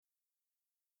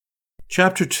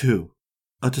Chapter 2.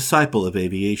 A Disciple of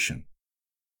Aviation.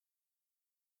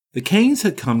 The Kanes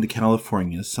had come to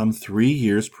California some 3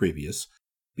 years previous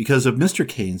because of Mr.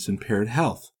 Kane's impaired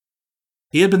health.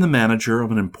 He had been the manager of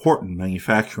an important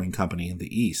manufacturing company in the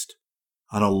East,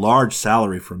 on a large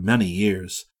salary for many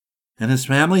years, and his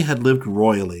family had lived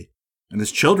royally, and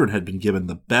his children had been given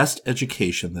the best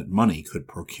education that money could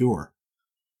procure.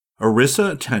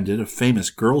 Orissa attended a famous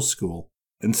girls' school,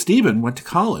 and Stephen went to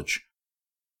college.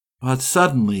 But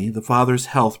suddenly the father's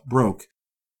health broke,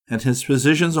 and his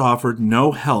physicians offered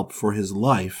no help for his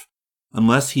life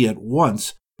unless he at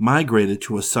once migrated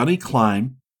to a sunny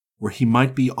clime where he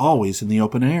might be always in the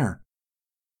open air.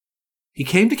 He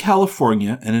came to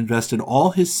California and invested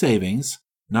all his savings,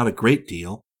 not a great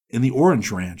deal, in the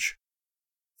Orange Ranch.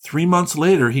 3 months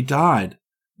later he died,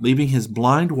 leaving his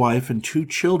blind wife and 2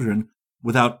 children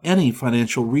without any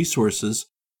financial resources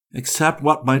except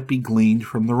what might be gleaned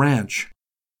from the ranch.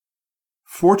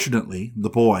 Fortunately, the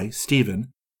boy,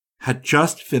 Stephen, had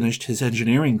just finished his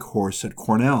engineering course at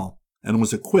Cornell and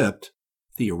was equipped,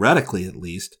 theoretically at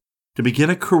least, to begin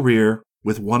a career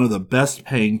with one of the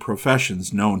best-paying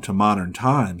professions known to modern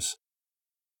times.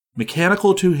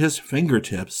 Mechanical to his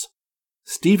fingertips,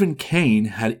 Stephen Kane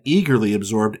had eagerly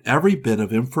absorbed every bit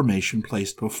of information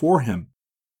placed before him,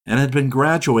 and had been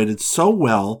graduated so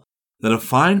well that a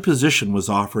fine position was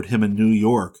offered him in New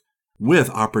York,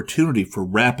 with opportunity for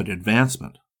rapid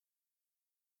advancement.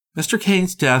 Mr.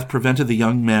 Kane's death prevented the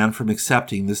young man from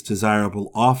accepting this desirable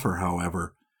offer,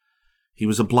 however. He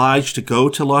was obliged to go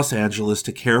to Los Angeles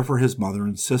to care for his mother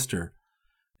and sister.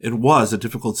 It was a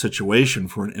difficult situation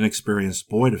for an inexperienced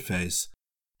boy to face,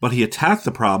 but he attacked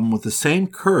the problem with the same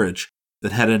courage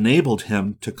that had enabled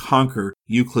him to conquer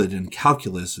Euclid and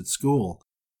calculus at school,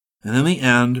 and in the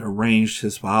end arranged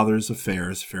his father's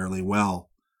affairs fairly well.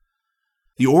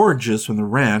 The oranges from the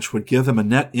ranch would give them a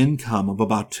net income of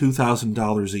about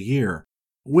 $2,000 a year,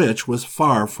 which was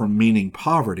far from meaning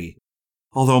poverty,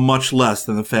 although much less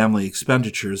than the family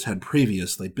expenditures had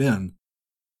previously been.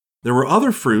 There were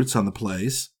other fruits on the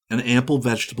place, an ample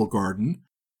vegetable garden,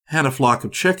 and a flock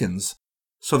of chickens,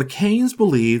 so the Kanes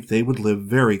believed they would live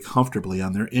very comfortably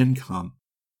on their income.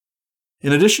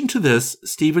 In addition to this,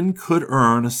 Stephen could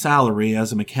earn a salary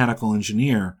as a mechanical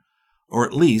engineer, or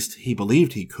at least he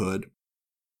believed he could.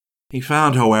 He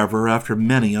found, however, after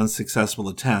many unsuccessful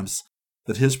attempts,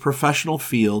 that his professional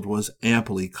field was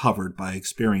amply covered by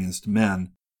experienced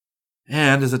men,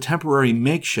 and as a temporary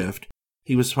makeshift,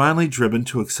 he was finally driven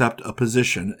to accept a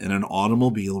position in an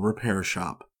automobile repair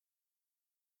shop.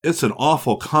 "It's an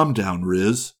awful come-down,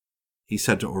 Riz," he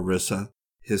said to Orissa,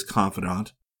 his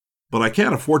confidant, "but I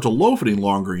can't afford to loaf any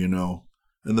longer, you know,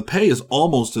 and the pay is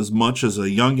almost as much as a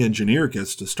young engineer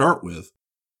gets to start with.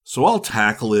 So I'll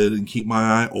tackle it and keep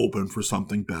my eye open for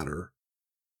something better."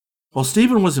 While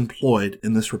Stephen was employed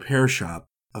in this repair shop,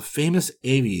 a famous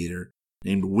aviator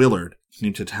named Willard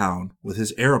came to town with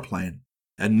his airplane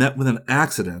and met with an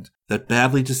accident that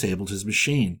badly disabled his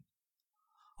machine.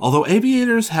 Although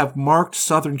aviators have marked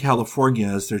Southern California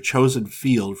as their chosen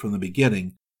field from the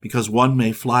beginning because one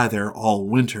may fly there all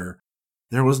winter,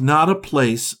 there was not a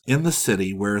place in the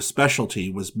city where a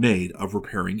specialty was made of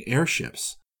repairing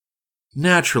airships.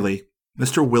 Naturally,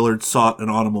 Mr. Willard sought an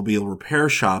automobile repair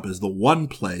shop as the one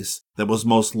place that was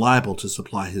most liable to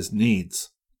supply his needs.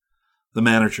 The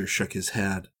manager shook his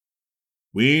head.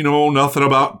 "We know nothing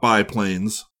about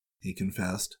biplanes," he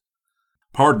confessed.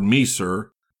 "Pardon me,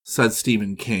 sir," said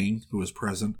Stephen Kane, who was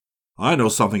present. "I know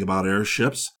something about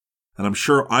airships, and I'm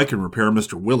sure I can repair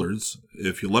Mr. Willard's,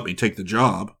 if you'll let me take the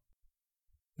job."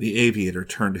 The aviator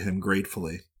turned to him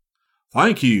gratefully.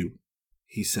 "Thank you,"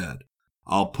 he said.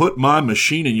 "I'll put my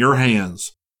machine in your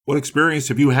hands. What experience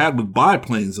have you had with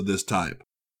biplanes of this type?"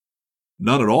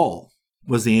 "None at all,"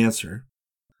 was the answer.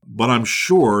 "But I'm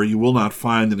sure you will not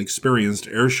find an experienced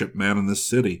airship man in this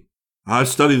city. I've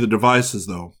studied the devices,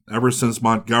 though, ever since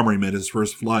Montgomery made his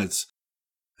first flights.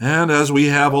 And as we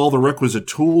have all the requisite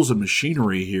tools and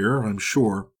machinery here, I'm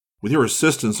sure, with your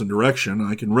assistance and direction,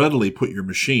 I can readily put your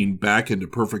machine back into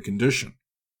perfect condition."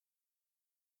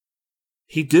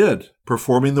 He did,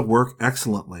 performing the work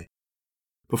excellently.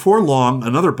 Before long,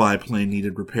 another biplane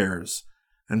needed repairs,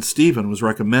 and Stephen was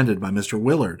recommended by Mr.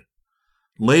 Willard.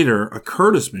 Later, a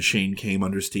Curtiss machine came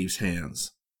under Steve's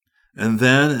hands, and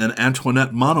then an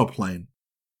Antoinette monoplane.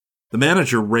 The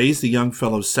manager raised the young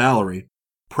fellow's salary,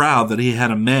 proud that he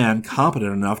had a man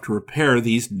competent enough to repair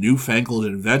these newfangled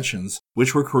inventions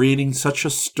which were creating such a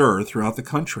stir throughout the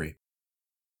country.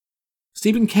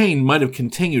 Stephen Kane might have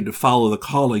continued to follow the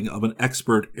calling of an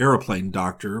expert aeroplane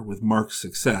doctor with marked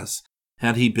success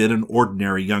had he been an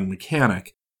ordinary young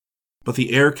mechanic, But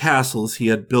the air castles he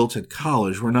had built at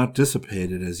college were not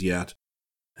dissipated as yet,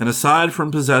 and aside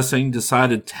from possessing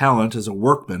decided talent as a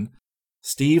workman,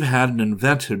 Steve had an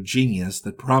inventive genius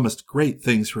that promised great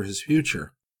things for his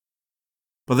future.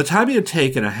 By the time he had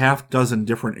taken a half-dozen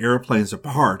different airplanes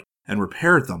apart and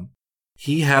repaired them,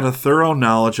 he had a thorough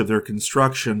knowledge of their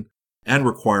construction and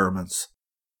requirements,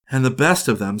 and the best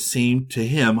of them seemed to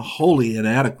him wholly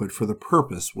inadequate for the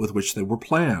purpose with which they were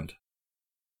planned.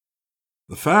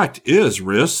 "The fact is,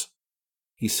 Riss,"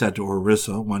 he said to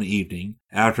Orissa one evening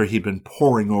after he'd been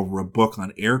poring over a book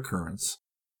on air currents,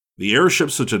 "the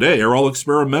airships of today are all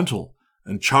experimental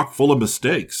and chock full of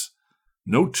mistakes.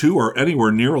 No two are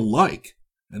anywhere near alike,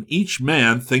 and each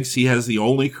man thinks he has the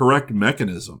only correct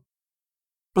mechanism."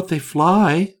 "But they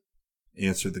fly,"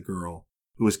 answered the girl,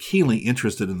 who was keenly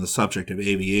interested in the subject of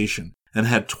aviation and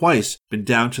had twice been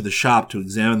down to the shop to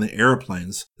examine the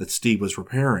airplanes that Steve was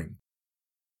repairing.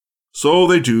 "So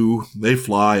they do. They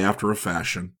fly after a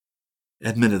fashion,"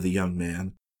 admitted the young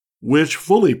man, "which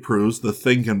fully proves the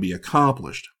thing can be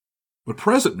accomplished. But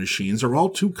present machines are all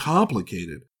too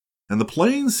complicated, and the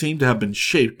planes seem to have been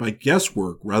shaped by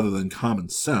guesswork rather than common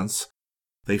sense.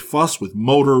 They fuss with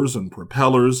motors and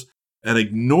propellers and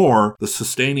ignore the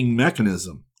sustaining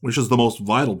mechanism, which is the most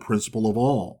vital principle of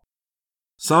all.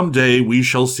 Some day we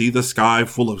shall see the sky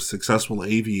full of successful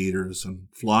aviators, and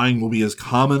flying will be as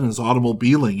common as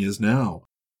automobiling is now.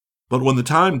 But when the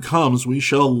time comes, we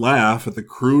shall laugh at the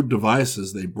crude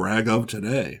devices they brag of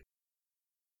today."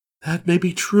 "That may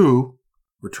be true,"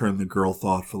 returned the girl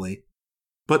thoughtfully.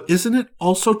 "But isn't it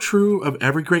also true of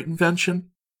every great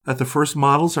invention that the first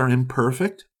models are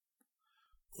imperfect?"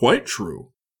 "Quite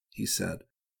true," he said.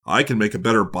 "I can make a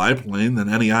better biplane than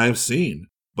any I have seen,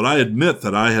 but I admit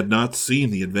that I had not seen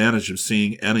the advantage of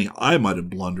seeing any I might have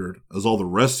blundered, as all the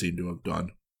rest seem to have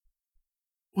done."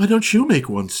 "Why don't you make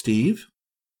one, Steve?"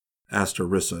 asked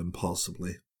Orissa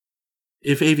impulsively.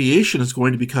 "If aviation is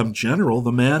going to become general,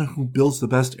 the man who builds the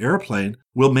best airplane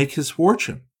will make his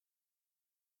fortune."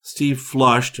 Steve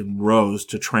flushed and rose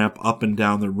to tramp up and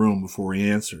down the room before he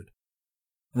answered.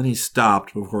 Then he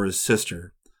stopped before his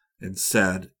sister and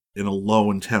said, in a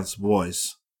low, intense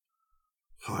voice,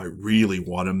 "I really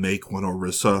want to make one,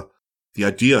 Orissa. The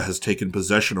idea has taken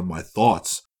possession of my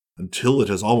thoughts until it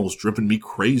has almost driven me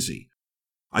crazy.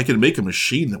 I can make a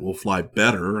machine that will fly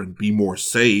better and be more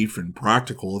safe and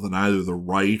practical than either the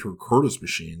Wright or Curtiss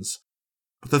machines.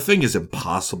 But the thing is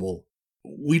impossible.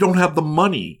 We don't have the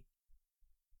money."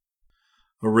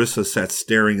 Orissa sat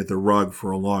staring at the rug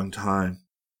for a long time.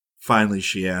 Finally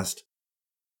she asked,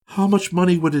 "How much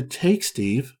money would it take,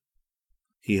 Steve?"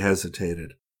 He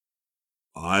hesitated.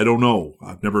 "I don't know.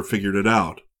 I've never figured it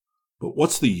out. But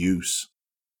what's the use?"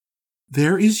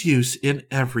 "There is use in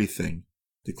everything,"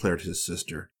 declared his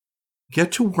sister.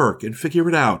 "Get to work and figure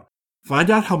it out. Find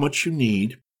out how much you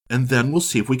need, and then we'll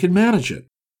see if we can manage it."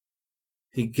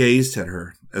 He gazed at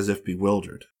her as if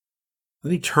bewildered.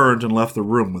 Then he turned and left the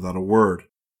room without a word.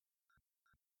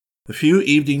 A few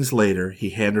evenings later,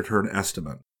 he handed her an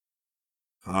estimate.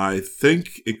 "I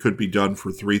think it could be done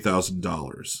for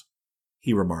 $3,000,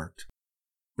 he remarked,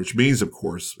 "which means, of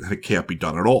course, that it can't be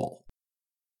done at all."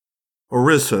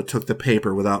 Orissa took the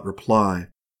paper without reply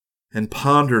and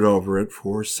pondered over it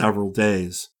for several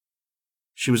days.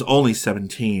 She was only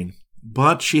 17,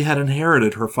 but she had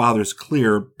inherited her father's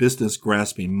clear,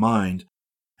 business-grasping mind,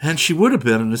 and she would have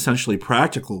been an essentially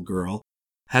practical girl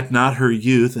had not her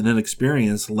youth and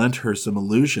inexperience lent her some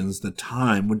illusions that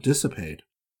time would dissipate.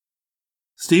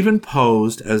 Stephen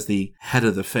posed as the head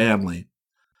of the family,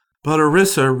 but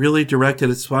Orissa really directed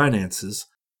its finances,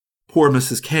 poor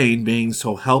Mrs. Kane being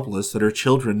so helpless that her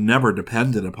children never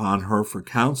depended upon her for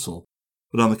counsel,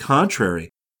 but on the contrary,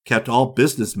 kept all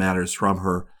business matters from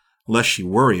her, lest she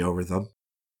worry over them.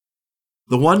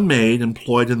 The one maid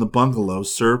employed in the bungalow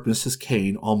served Mrs.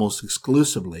 Kane almost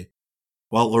exclusively,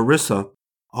 while Orissa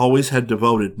always had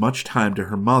devoted much time to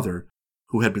her mother,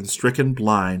 who had been stricken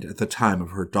blind at the time of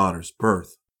her daughter's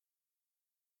birth.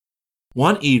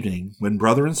 One evening, when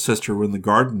brother and sister were in the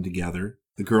garden together,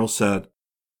 the girl said,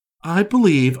 "I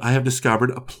believe I have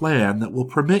discovered a plan that will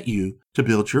permit you to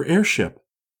build your airship.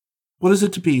 What is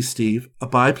it to be, Steve, a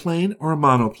biplane or a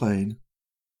monoplane?"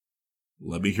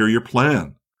 "Let me hear your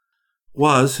plan,"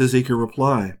 was his eager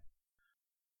reply.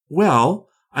 "Well,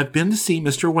 I've been to see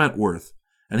Mr. Wentworth,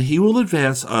 and he will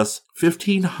advance us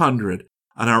 $1,500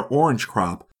 on our orange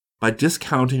crop by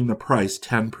discounting the price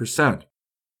 10%.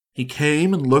 He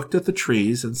came and looked at the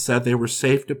trees and said they were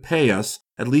safe to pay us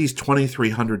at least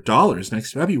 $2,300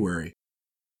 next February."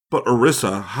 "But,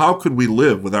 Orissa, how could we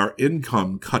live with our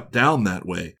income cut down that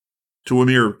way to a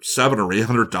mere $700 or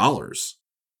 $800?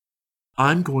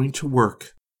 I'm going to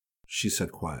work, she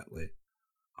said quietly.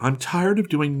 I'm tired of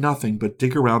doing nothing but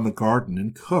dig around the garden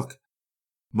and cook.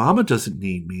 Mama doesn't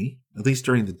need me, at least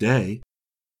during the day,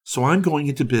 so I'm going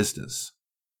into business.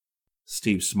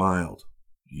 Steve smiled.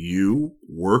 You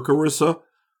work, Orissa?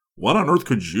 What on earth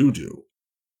could you do?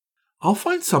 I'll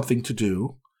find something to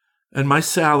do, and my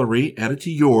salary, added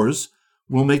to yours,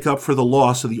 will make up for the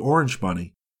loss of the orange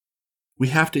money. We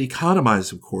have to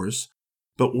economize, of course,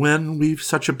 but when we've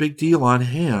such a big deal on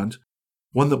hand,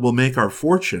 one that will make our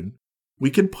fortune, we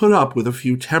can put up with a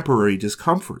few temporary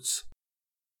discomforts.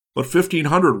 But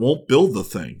 1,500 won't build the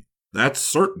thing, that's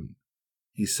certain,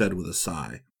 he said with a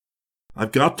sigh.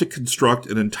 I've got to construct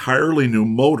an entirely new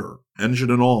motor, engine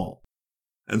and all,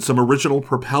 and some original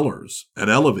propellers and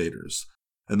elevators,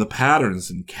 and the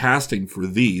patterns and casting for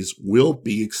these will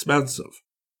be expensive.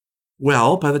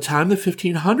 Well, by the time the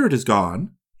 1,500 is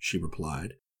gone, she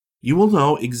replied, you will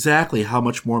know exactly how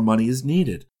much more money is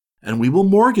needed, and we will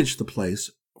mortgage the place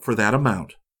for that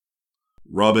amount.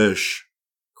 Rubbish,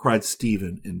 cried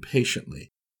Stephen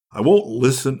impatiently. I won't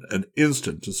listen an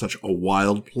instant to such a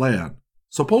wild plan.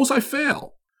 Suppose I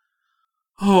fail.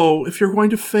 Oh, if you're going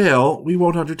to fail, we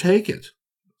won't undertake it,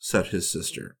 said his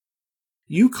sister.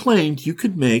 You claimed you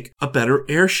could make a better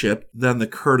airship than the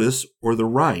Curtiss or the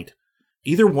Wright,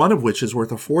 either one of which is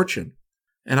worth a fortune,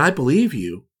 and I believe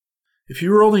you. If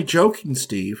you were only joking,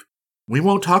 Steve, we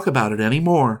won't talk about it any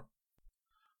more.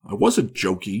 I wasn't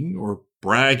joking or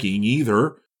bragging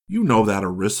either. You know that,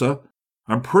 Orissa.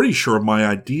 I'm pretty sure of my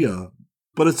idea,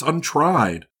 but it's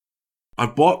untried.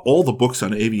 I've bought all the books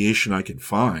on aviation I can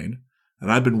find, and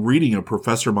I've been reading of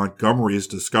Professor Montgomery's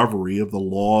discovery of the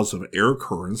laws of air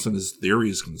currents and his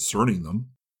theories concerning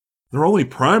them. They're only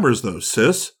primers, though,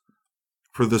 sis,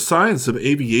 for the science of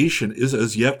aviation is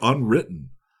as yet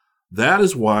unwritten. That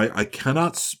is why I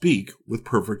cannot speak with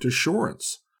perfect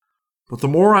assurance. But the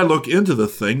more I look into the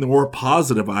thing, the more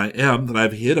positive I am that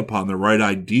I've hit upon the right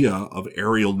idea of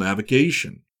aerial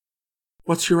navigation.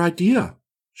 What's your idea?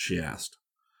 She asked.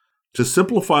 To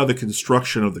simplify the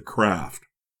construction of the craft.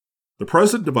 The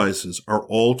present devices are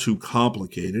all too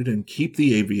complicated and keep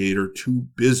the aviator too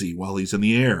busy while he's in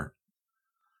the air.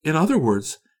 In other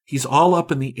words, he's all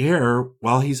up in the air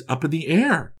while he's up in the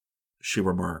air, she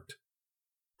remarked.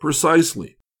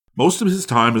 Precisely. Most of his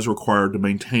time is required to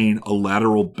maintain a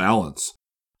lateral balance,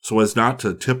 so as not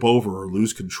to tip over or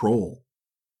lose control.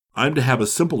 I'm to have a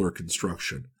simpler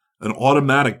construction, an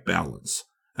automatic balance,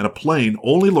 and a plane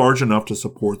only large enough to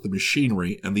support the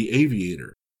machinery and the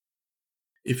aviator.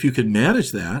 If you can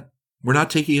manage that, we're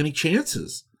not taking any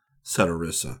chances, said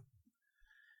Orissa.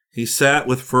 He sat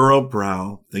with furrowed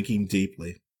brow, thinking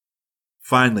deeply.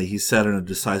 Finally, he said in a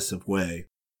decisive way,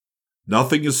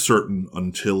 Nothing is certain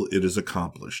until it is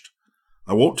accomplished.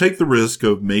 I won't take the risk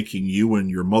of making you and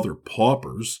your mother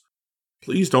paupers.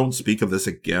 Please don't speak of this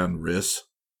again, Riss.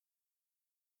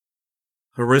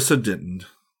 Orissa didn't,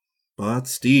 but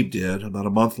Steve did about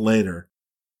a month later.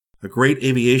 A great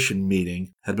aviation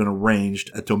meeting had been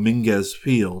arranged at Dominguez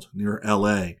Field near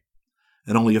L.A.,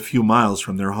 and only a few miles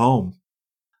from their home.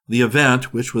 The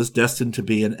event, which was destined to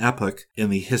be an epoch in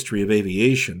the history of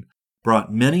aviation,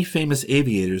 brought many famous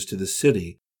aviators to the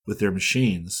city with their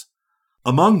machines.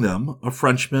 Among them, a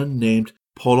Frenchman named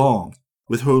Paulin,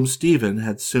 with whom Stephen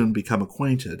had soon become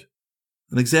acquainted.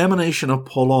 An examination of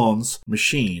Paulin's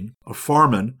machine, a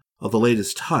Farman of the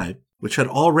latest type, which had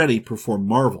already performed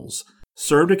marvels,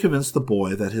 served to convince the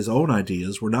boy that his own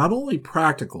ideas were not only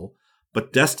practical,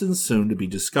 but destined soon to be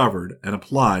discovered and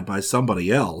applied by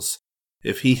somebody else,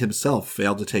 if he himself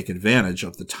failed to take advantage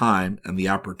of the time and the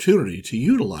opportunity to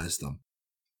utilize them.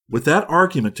 With that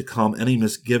argument to calm any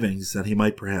misgivings that he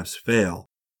might perhaps fail,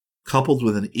 coupled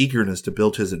with an eagerness to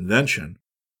build his invention,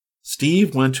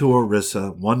 Steve went to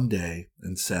Orissa one day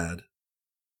and said,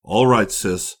 All right,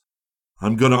 sis,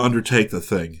 I'm going to undertake the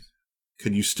thing.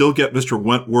 Can you still get Mr.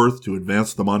 Wentworth to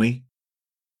advance the money?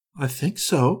 I think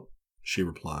so, she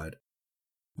replied.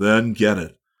 Then get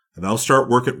it, and I'll start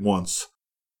work at once.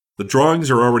 The drawings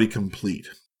are already complete.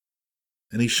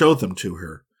 And he showed them to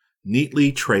her,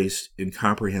 neatly traced in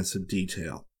comprehensive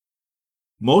detail.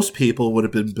 Most people would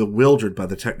have been bewildered by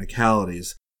the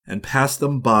technicalities and passed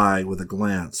them by with a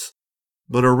glance,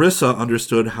 but Orissa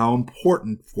understood how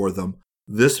important for them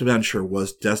this venture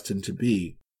was destined to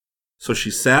be, so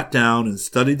she sat down and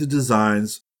studied the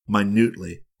designs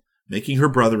minutely, making her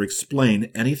brother explain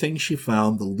anything she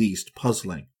found the least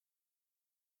puzzling.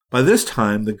 By this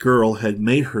time, the girl had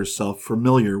made herself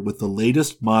familiar with the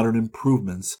latest modern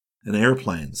improvements in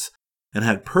airplanes and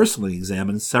had personally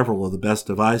examined several of the best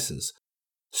devices,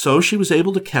 so she was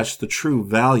able to catch the true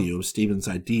value of Stephen's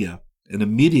idea and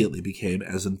immediately became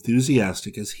as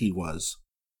enthusiastic as he was.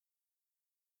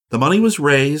 The money was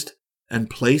raised and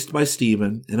placed by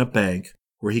Stephen in a bank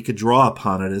where he could draw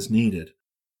upon it as needed.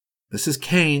 Mrs.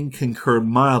 Kane concurred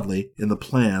mildly in the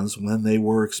plans when they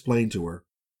were explained to her,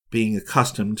 being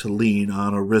accustomed to lean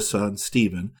on Orissa and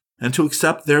Stephen and to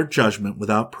accept their judgment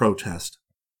without protest.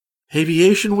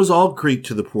 Aviation was all Greek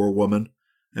to the poor woman,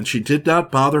 and she did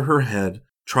not bother her head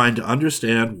trying to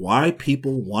understand why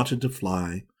people wanted to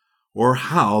fly or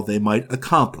how they might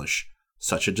accomplish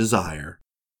such a desire.